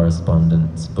medical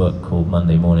correspondent's book called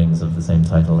Monday Mornings of the same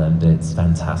title, and it's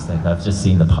fantastic. I've just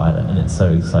seen the pilot and it's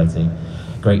so exciting.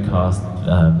 Great cast,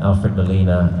 Alfred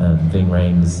Molina and Ving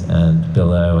Rhames and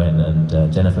Bill Owen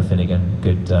and Jennifer Finnegan,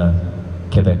 good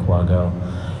Quebecois girl.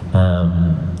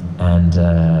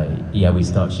 Yeah, we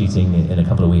start shooting in a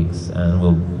couple of weeks, and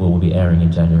we'll be airing in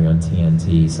January on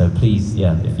TNT. So please,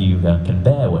 yeah, if you can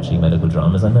bear watching medical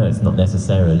dramas, I know it's not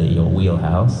necessarily your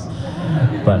wheelhouse,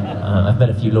 but I've met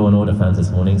a few Law and Order fans this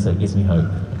morning, so it gives me hope.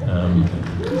 And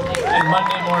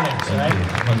Monday mornings, right?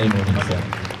 Monday mornings, yeah.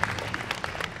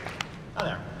 Hi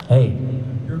there. Hey.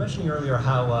 You were mentioning earlier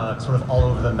how sort of all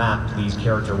over the map Lee's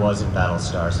character was in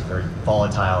Battlestar. It's a very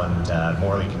volatile and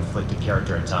morally conflicted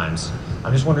character at times.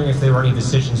 I'm just wondering if there were any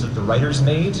decisions that the writers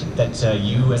made that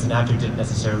you as an actor didn't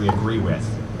necessarily agree with,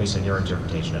 based on your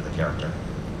interpretation of the character.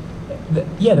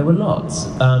 Yeah, there were lots.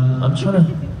 I'm trying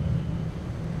to...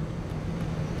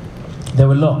 There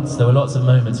were lots of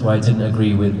moments where I didn't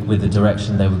agree with the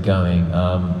direction they were going.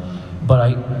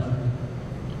 But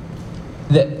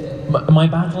my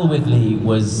battle with Lee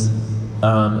was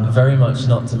very much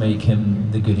not to make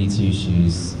him the goody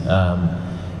two-shoes,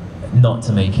 not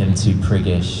to make him too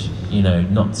priggish, you know,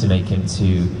 not to make him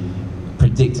too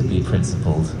predictably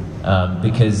principled.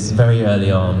 Because very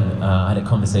early on, I had a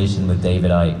conversation with David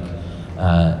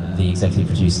Icke, the executive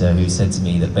producer, who said to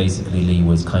me that basically Lee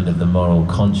was kind of the moral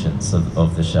conscience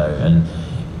of the show, and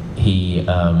he,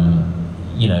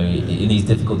 you know, in these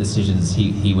difficult decisions,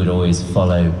 he would always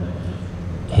follow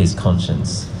his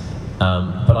conscience.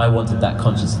 But I wanted that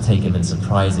conscience to take him in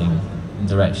surprising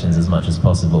directions as much as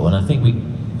possible, and I think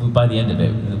by the end of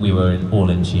it, we were all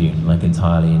in tune, like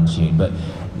entirely in tune. But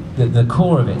the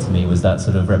core of it to me was that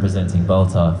sort of representing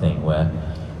Baltar thing, where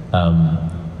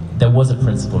there was a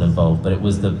principle involved, but it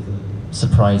was the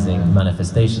surprising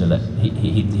manifestation of that.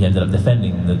 He ended up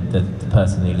defending the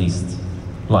person he least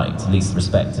liked, least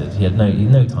respected. He had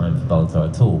no time for Baltar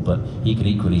at all, but he could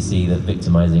equally see that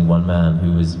victimizing one man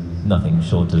who was nothing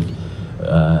short of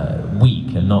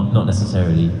weak and not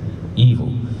necessarily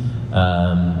evil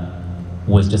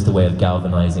was just a way of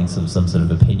galvanizing some sort of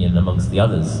opinion amongst the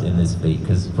others in this fleet,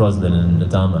 because Roslin and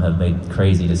Adama have made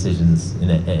crazy decisions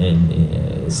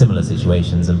in similar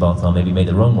situations, and Baltar maybe made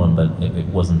the wrong one, but it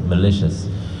wasn't malicious.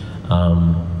 That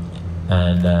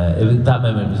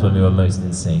moment was when we were most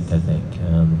in sync, I think.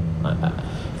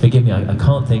 Forgive me, I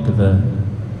can't think of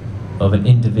an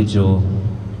individual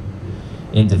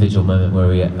moment where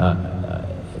we,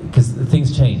 because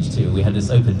things changed too. We had this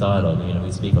open dialogue, you know,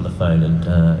 we'd speak on the phone and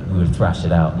we would thrash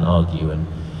it out and argue, and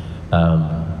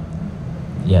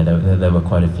yeah, there were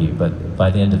quite a few, but by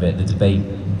the end of it, the debate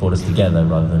brought us together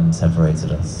rather than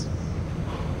separated us.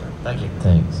 Thank you.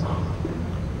 Thanks.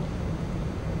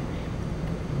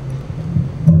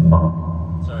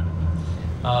 Sorry.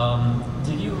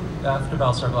 Did you, after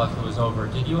Battlestar Galactica was over,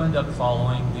 did you end up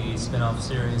following the spin-off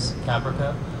series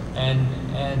Caprica?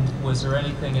 And was there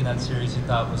anything in that series you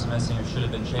thought was missing or should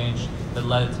have been changed that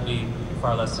led it to be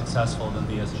far less successful than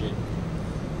BSG?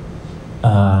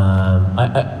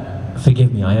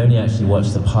 Forgive me, I only actually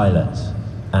watched the pilot,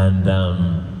 and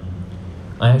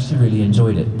I actually really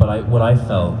enjoyed it, but what I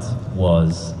felt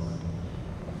was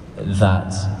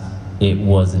that it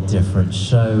was a different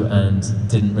show and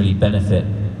didn't really benefit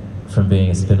from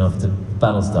being a spin-off to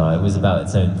Battlestar. It was about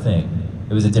its own thing.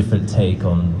 It was a different take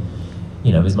on,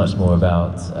 you know, it was much more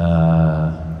about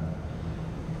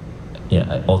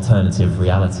alternative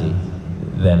reality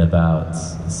than about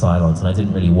Cylons, and I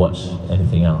didn't really watch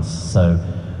anything else. So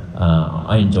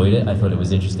I enjoyed it. I thought it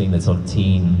was interesting, the sort of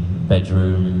teen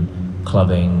bedroom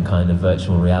clubbing kind of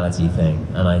virtual reality thing.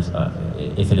 And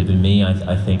if it had been me,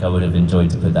 I think I would have enjoyed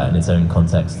to put that in its own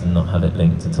context and not have it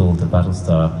linked at all to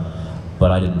Battlestar. But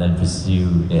I didn't then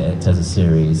pursue it as a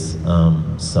series,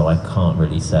 so I can't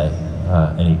really say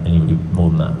any more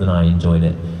than that. Then I enjoyed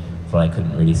it, but I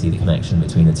couldn't really see the connection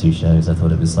between the two shows. I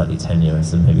thought it was slightly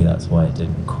tenuous, and maybe that's why it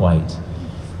didn't quite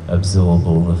absorb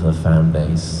all of the fan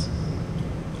base.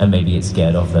 And maybe it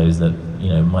scared off those that, you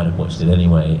know, might have watched it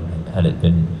anyway had it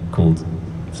been called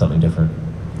something different.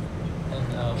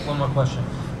 And one more question.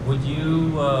 Would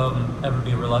you ever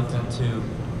be reluctant to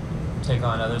take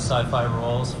on other sci-fi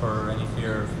roles for any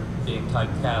fear of being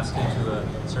typecast into a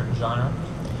certain genre?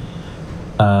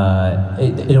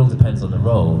 It all depends on the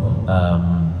role.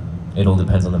 It all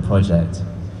depends on the project.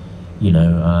 You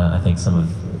know, I think some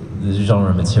of the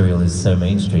genre material is so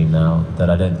mainstream now that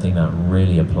I don't think that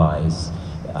really applies.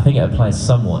 I think it applies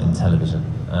somewhat in television.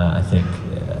 I think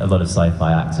a lot of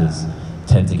sci-fi actors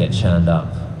tend to get churned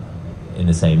up in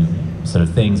the same sort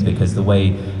of things, because the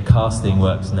way casting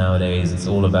works nowadays, it's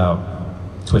all about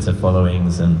Twitter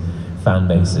followings and fan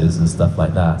bases and stuff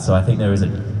like that. So I think there is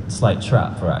a slight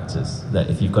trap for actors, that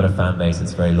if you've got a fan base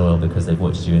that's very loyal because they've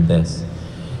watched you in this,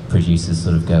 producers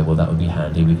sort of go, well, that would be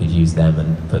handy, we could use them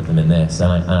and put them in this.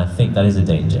 And I think that is a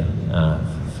danger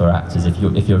for actors if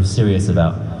you're serious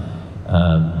about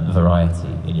variety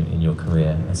in your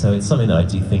career. And so it's something that I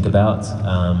do think about,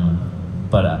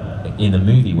 but in the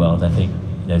movie world, I think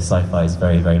sci-fi is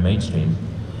very, very mainstream.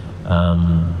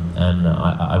 And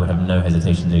I would have no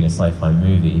hesitation doing a sci-fi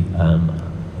movie.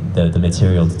 The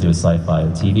material to do a sci-fi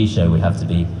TV show would have to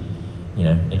be,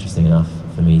 interesting enough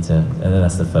for me to. And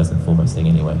that's the first and foremost thing,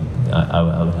 anyway. I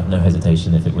would have no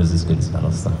hesitation if it was as good as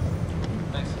Battlestar.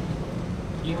 Thanks.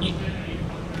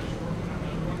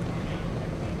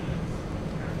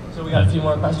 So we got a few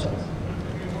more questions.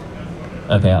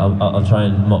 Okay, I'll try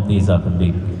and mop these up and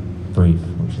be brief,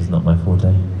 which is not my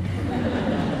forte.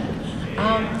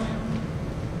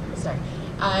 Sorry,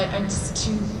 I'm just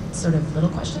two sort of little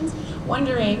questions.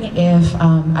 Wondering if,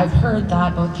 I've heard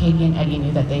that both Katie and Eddie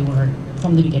knew that they were,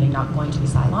 from the beginning, not going to be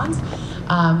Cylons.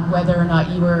 Whether or not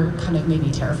you were kind of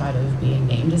maybe terrified of being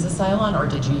named as a Cylon, or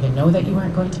did you even know that you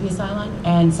weren't going to be a Cylon?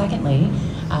 And secondly,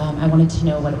 I wanted to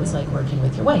know what it was like working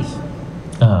with your wife.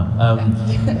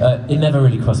 It never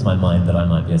really crossed my mind that I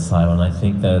might be a Cylon. I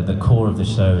think the core of the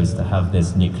show is to have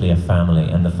this nuclear family,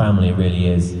 and the family really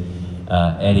is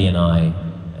Eddie and I,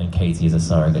 and Katie is a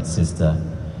surrogate sister,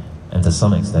 and to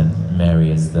some extent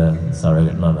Mary is the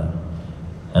surrogate mother.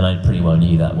 And I pretty well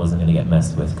knew that wasn't going to get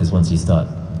messed with, because once you start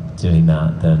doing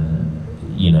that, then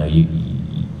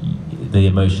the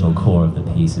emotional core of the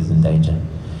piece is in danger.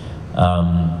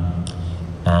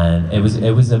 And it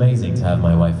was amazing to have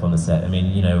my wife on the set. I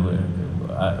mean,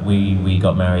 we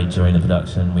got married during the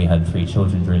production. We had 3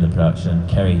 children during the production.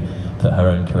 Kerry put her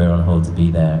own career on hold to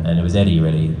be there, and it was Eddie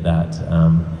really that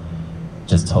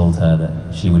just told her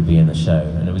that she would be in the show,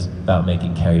 and it was about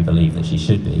making Kerry believe that she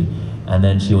should be. And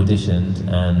then she auditioned,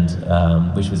 and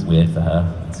which was weird for her,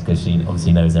 because she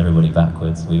obviously knows everybody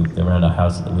backwards. We were around our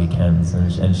house at the weekends,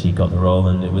 and she got the role,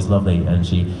 and it was lovely. And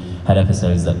she had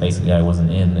episodes that basically I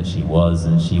wasn't in, that she was,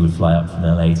 and she would fly up from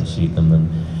LA to shoot them, and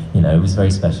it was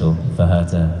very special for her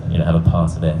to have a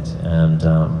part of it, and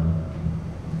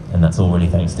that's all really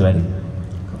thanks to Eddie.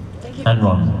 Thank you. And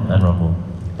Ron Moore.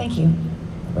 Thank you.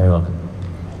 Very welcome.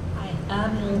 Hi, a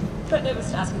bit nervous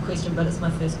to ask a question, but it's my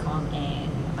first con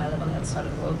and I live on the other side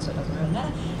of the world, so it doesn't really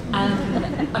matter.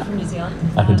 I'm from New Zealand.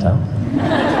 I can tell.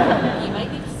 You may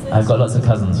be the first. I've got lots of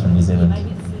cousins from New Zealand. You may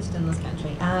be the first in this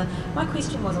country. My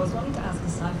question was, I was wanting to ask a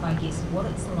sci-fi guest what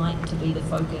it's like to be the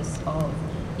focus of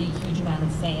the huge amount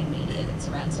of fan media that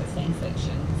surrounds fan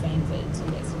fiction, fan vids, all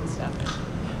that sort of stuff.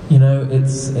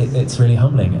 It's really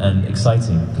humbling and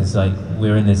exciting, because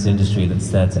we're in this industry that's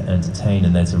there to entertain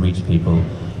and there to reach people,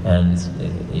 and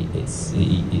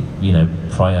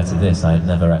prior to this I had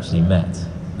never actually met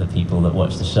the people that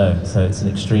watch the show, so it's an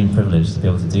extreme privilege to be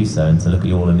able to do so and to look at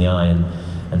you all in the eye and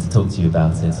to talk to you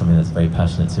about it. It's something that's very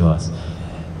passionate to us.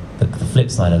 The flip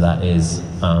side of that is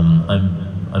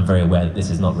I'm very aware that this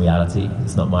is not reality.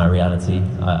 It's not my reality.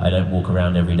 I don't walk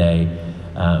around every day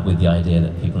with the idea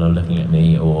that people are looking at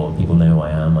me or people know who I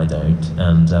am. I don't,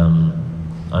 and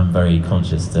I'm very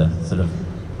conscious to sort of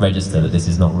register that this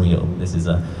is not real. This is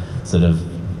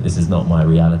this is not my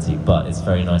reality. But it's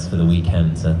very nice for the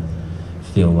weekend to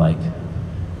feel like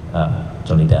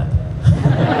Johnny Depp.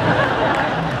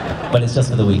 But it's just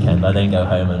for the weekend. I then go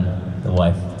home and the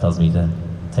wife tells me to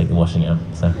take the washing out.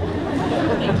 So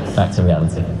back to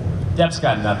reality. Depp's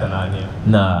got nothing on you.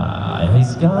 Nah,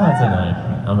 he's got, I don't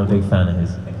know. I'm a big fan of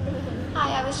his.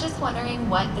 Hi, I was just wondering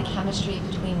what the chemistry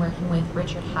between working with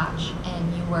Richard Hatch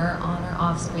and you were on or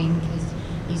off screen, because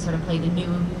you sort of played the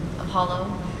new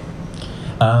Apollo.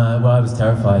 Well, I was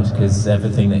terrified because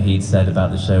everything that he'd said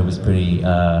about the show was pretty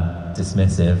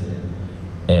dismissive,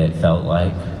 it felt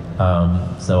like.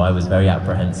 So I was very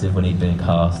apprehensive when he'd been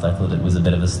cast. I thought it was a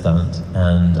bit of a stunt,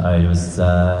 and I was,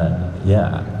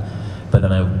 yeah. But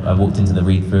then I walked into the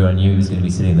read-through, I knew he was going to be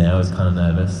sitting there, I was kind of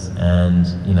nervous, and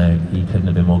he couldn't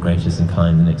have been more gracious and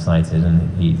kind and excited, and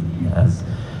he has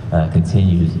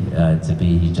continued to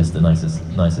be just the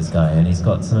nicest guy, and he's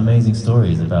got some amazing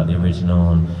stories about the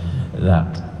original and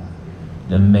that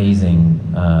amazing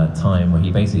time where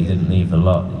he basically didn't leave the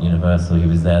lot at Universal. He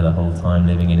was there the whole time,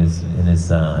 living in his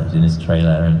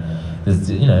trailer, and there's,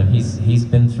 he's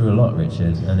been through a lot,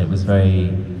 Richard, and it was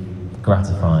very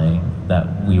gratifying that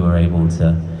we were able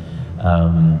to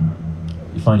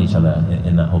find each other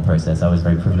in that whole process. I was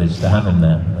very privileged to have him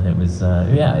there, and it was,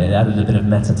 yeah, it added a bit of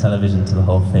meta television to the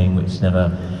whole thing, which never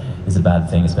is a bad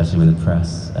thing, especially with the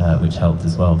press, which helped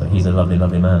as well. But he's a lovely,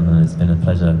 lovely man, and it's been a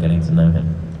pleasure getting to know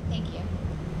him. Thank you.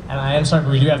 And I am sorry,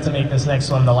 but we do have to make this next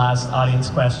one the last audience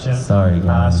question. Sorry,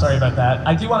 guys. Sorry about that.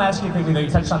 I do want to ask you quickly, though, you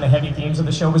touched on the heavy themes of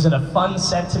the show. Was it a fun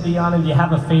set to be on, and do you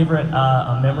have a favorite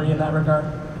memory in that regard?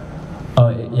 Oh,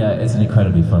 yeah, it's an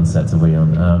incredibly fun set to be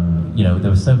on. You know, there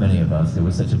were so many of us. It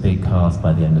was such a big cast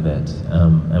by the end of it.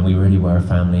 And we really were a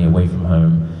family away from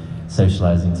home,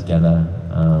 socializing together.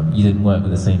 You didn't work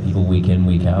with the same people week in,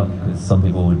 week out, because some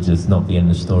people would just not be in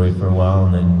the story for a while,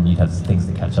 and then you'd have things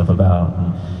to catch up about.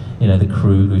 And, you know, the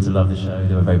crew grew to love the show.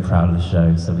 They were very proud of the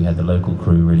show, so we had the local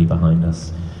crew really behind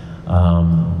us.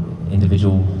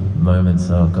 Individual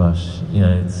moments, oh gosh, you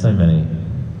know, so many.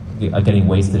 Getting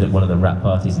wasted at one of the rap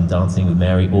parties and dancing with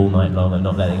Mary all night long and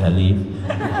not letting her leave.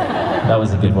 That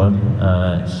was a good one.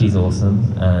 She's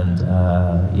awesome, and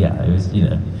yeah, it was, you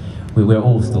know, we're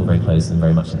all still very close and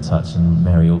very much in touch, and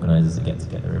Mary organises a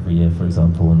get-together every year, for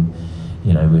example, and,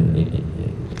 you know,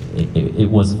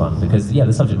 it was fun, because, yeah,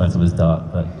 the subject matter was dark,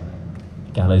 but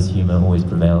gallows humour always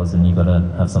prevails, and you've got to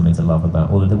have something to laugh about.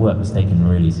 Although the work was taken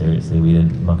really seriously, we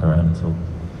didn't muck around at all.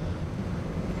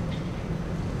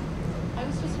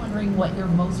 What your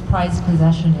most prized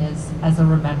possession is as a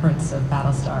remembrance of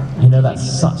Battlestar? You know,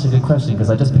 that's such a good question, because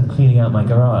I've just been cleaning out my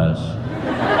garage.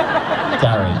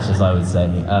 Garage, as I would say,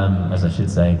 as I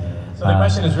should say. So the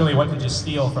question is really, what did you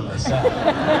steal from the set?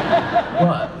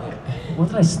 Well, what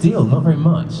did I steal? Not very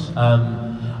much.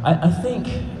 I think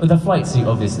the flight suit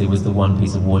obviously was the one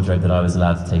piece of wardrobe that I was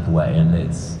allowed to take away, and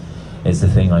it's the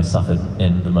thing I suffered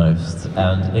in the most,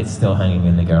 and it's still hanging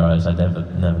in the garage. I don't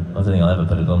think I'll ever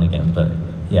put it on again, but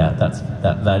yeah,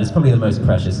 that is probably the most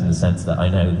precious, in the sense that I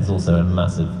know there's also a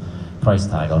massive price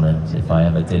tag on it if I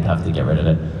ever did have to get rid of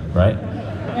it, right?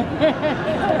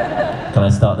 Can I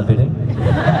start the bidding?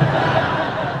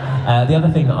 The other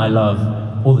thing that I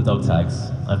love, all the dog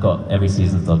tags. I've got every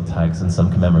season's dog tags and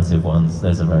some commemorative ones.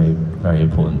 Those are very, very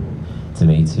important to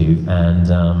me too. And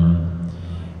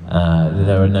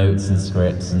there are notes and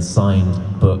scripts and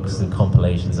signed books and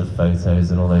compilations of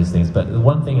photos and all those things. But the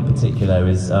one thing in particular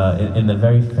is in the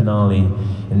very finale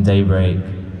in Daybreak,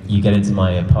 you get into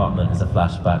my apartment as a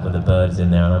flashback with the birds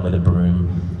in there, and I'm with a broom.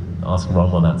 Ask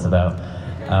Ron what that's about.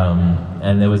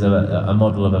 And there was a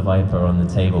model of a viper on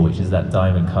the table, which is that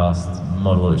diamond cast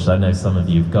model, which I know some of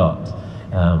you've got,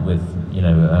 with, you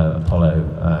know, Apollo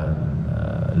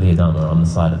Leodama on the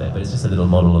side of it, but it's just a little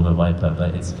model of a viper,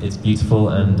 but it's beautiful,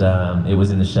 and it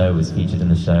was in the show, it was featured in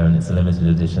the show, and it's a limited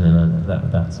edition, and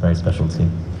that's very special too.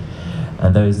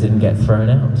 And those didn't get thrown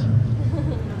out,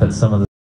 but some of the